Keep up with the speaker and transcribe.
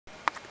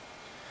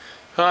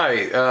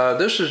Hi,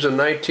 this is a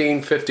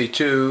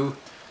 1952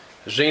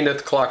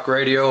 Zenith clock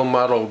radio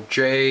model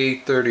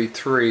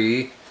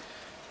J733.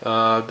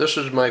 This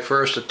is my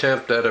first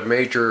attempt at a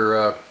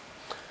major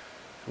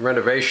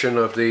renovation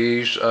of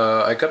these.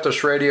 I got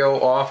this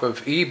radio off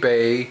of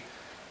eBay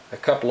a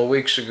couple of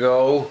weeks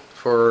ago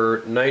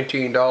for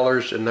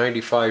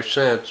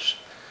 $19.95.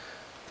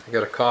 I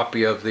got a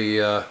copy of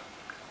the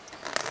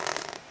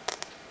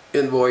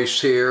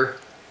invoice here,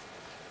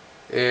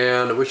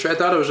 and which I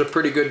thought it was a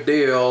pretty good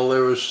deal.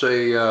 There was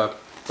the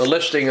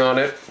listing on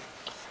it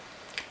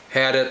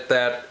had it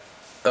that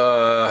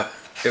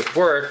it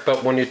worked,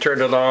 but when you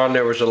turned it on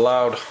there was a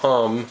loud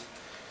hum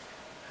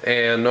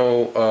and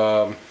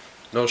no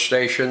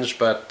stations,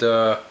 but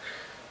the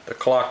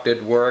clock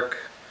did work.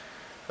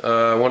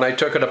 When I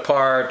took it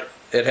apart,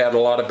 it had a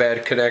lot of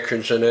bad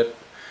connections in it.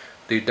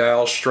 The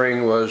dial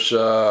string was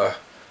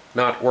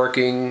not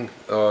working,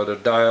 the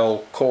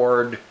dial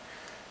cord,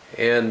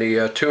 and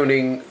the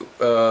tuning,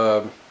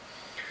 the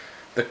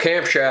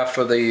camshaft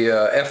for the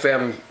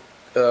FM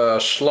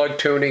slug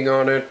tuning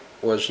on it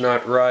was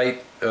not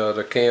right.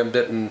 The cam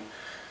didn't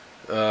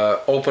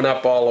open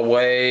up all the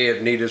way.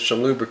 It needed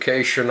some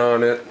lubrication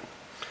on it.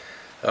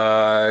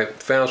 I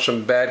found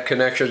some bad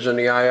connections in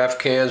the IF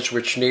cans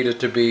which needed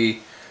to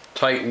be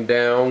tightened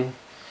down.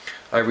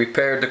 I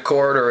repaired the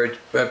cord, or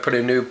I put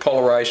a new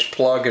polarized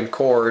plug and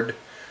cord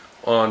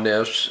on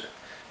this,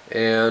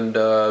 and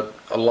a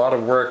lot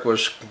of work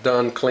was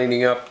done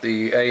cleaning up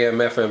the AM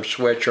FM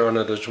switch on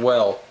it as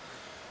well.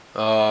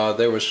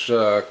 There was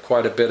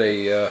quite a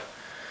bit of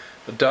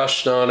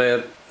dust on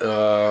it.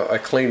 I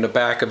cleaned the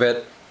back of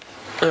it,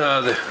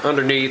 the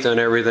underneath and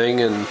everything,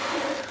 and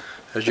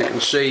as you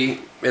can see,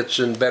 it's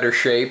in better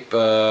shape.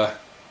 It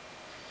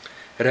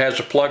has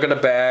a plug in the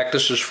back.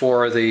 This is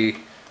for the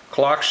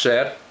clock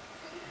set,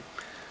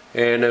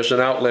 and there's an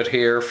outlet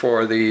here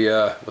for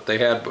the what they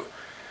had.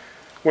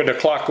 When the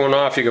clock went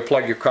off, you could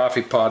plug your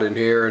coffee pot in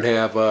here and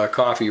have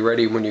coffee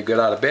ready when you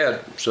get out of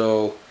bed.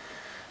 So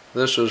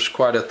this was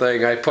quite a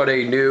thing. I put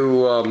a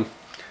new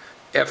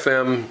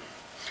FM,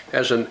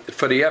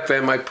 for the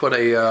FM I put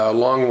a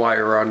long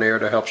wire on there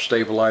to help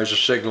stabilize the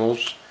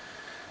signals.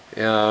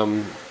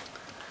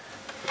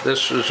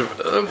 This is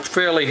a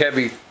fairly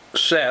heavy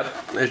set.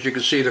 As you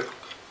can see,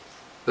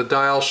 the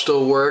dial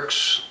still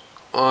works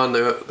on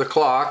the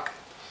clock,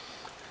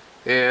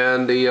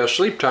 and the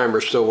sleep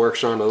timer still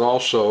works on it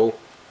also.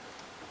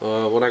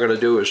 What I'm going to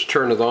do is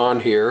turn it on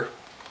here,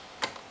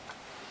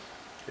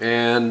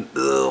 and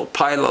the little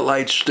pilot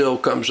light still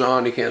comes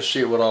on. You can't see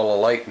it with all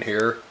the light in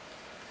here,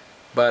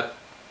 but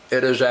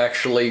it is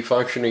actually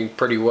functioning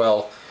pretty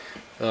well.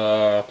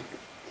 It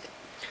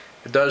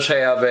does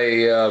have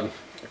a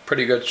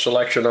pretty good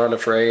selection on it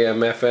for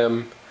AM,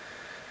 FM.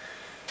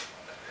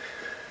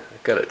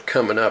 I've got it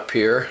coming up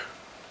here.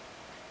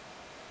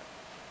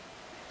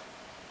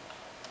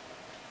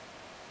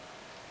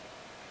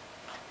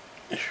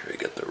 Make sure I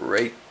get the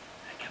rate.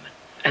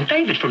 And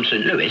David from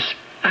St. Louis,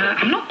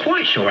 I'm not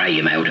quite sure how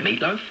you mailed a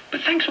meatloaf,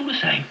 but thanks all the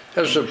same.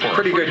 Has a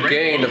pretty good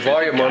gain. The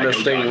volume on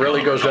this thing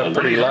really goes up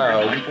pretty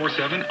loud.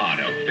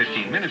 947-AUTO.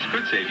 15 minutes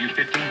could save you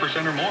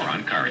 15% or more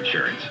on car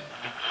insurance.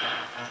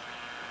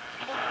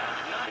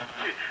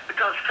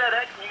 Because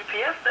FedEx and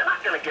UPS, they're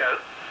not going to go.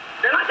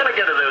 They're not going to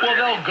go to those. Well,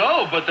 they'll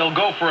go, but they'll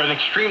go for an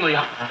extremely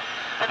high.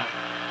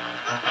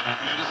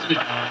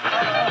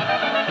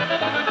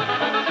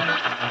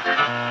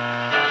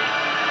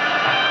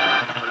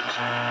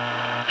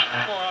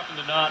 More often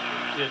than not,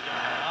 it's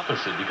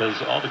opposite,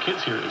 because all the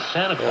kids hear is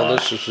Santa Claus. Well,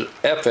 this is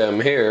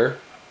FM here.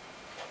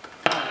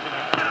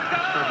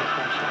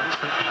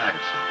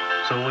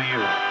 So will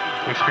you.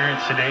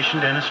 Experience sedation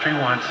dentistry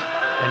once,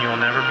 and you'll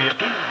never be a...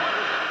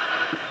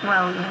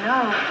 Well, you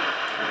know,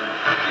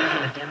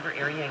 in the Denver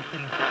area,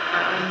 including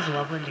Portland,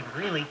 Loveland, and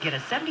Greeley, get a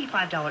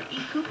 $75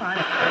 e-coupon.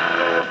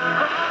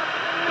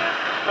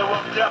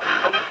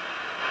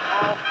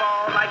 All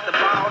fall like the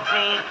ball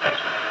team.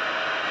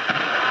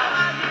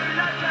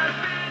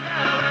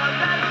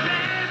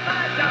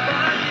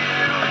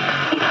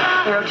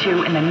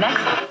 02 in the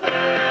next.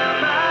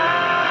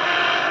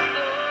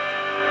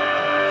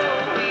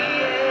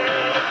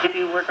 If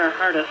you work our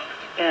hardest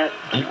at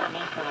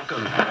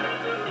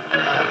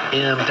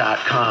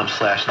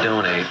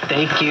M.com/donate.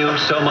 Thank you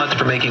so much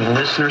for making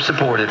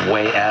listener-supported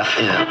Way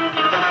FM.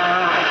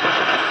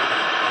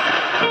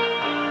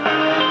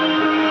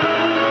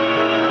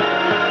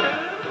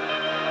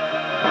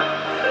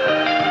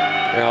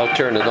 I'll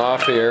turn it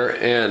off here,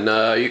 and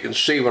you can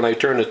see when I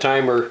turn the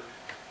timer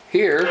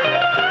here,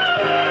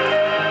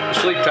 the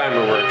sleep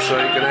timer works. So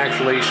you can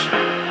actually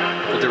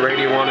put the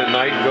radio on at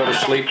night and go to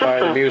sleep by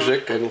the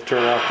music, and it'll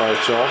turn off by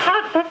itself.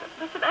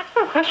 That's an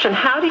excellent question.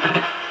 How do you...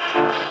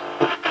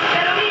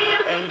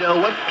 And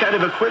what kind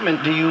of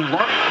equipment do you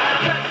want?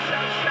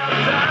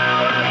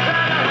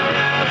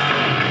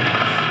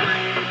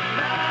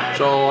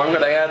 So I'm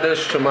going to add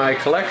this to my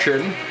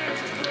collection.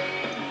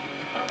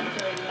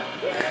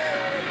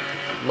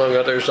 Among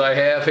others I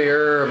have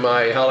here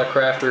my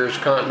Holocrafters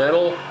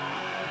Continental,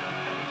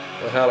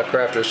 the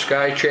Hallicrafter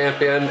Sky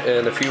Champion,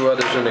 and a few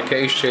others in the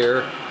case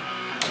here.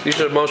 These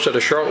are most of the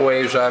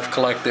shortwaves I've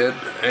collected,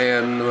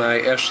 and my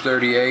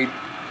S38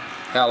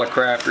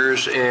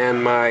 Hallicrafters,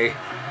 and my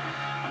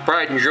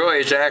pride and joy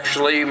is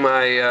actually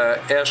my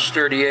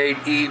S38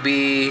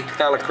 EB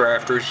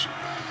Hallicrafters.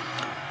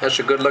 That's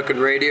a good looking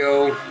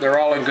radio. They're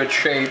all in good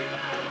shape.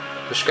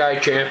 The Sky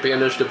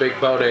Champion is the big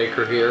boat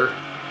anchor here.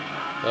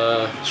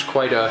 It's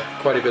quite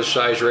a good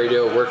size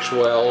radio. It works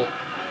well.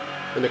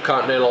 And the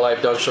Continental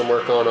I've done some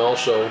work on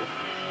also.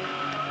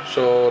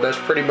 So that's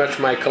pretty much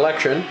my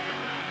collection.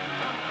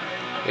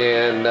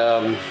 And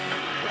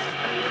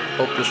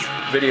hope this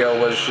video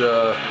was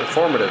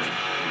informative.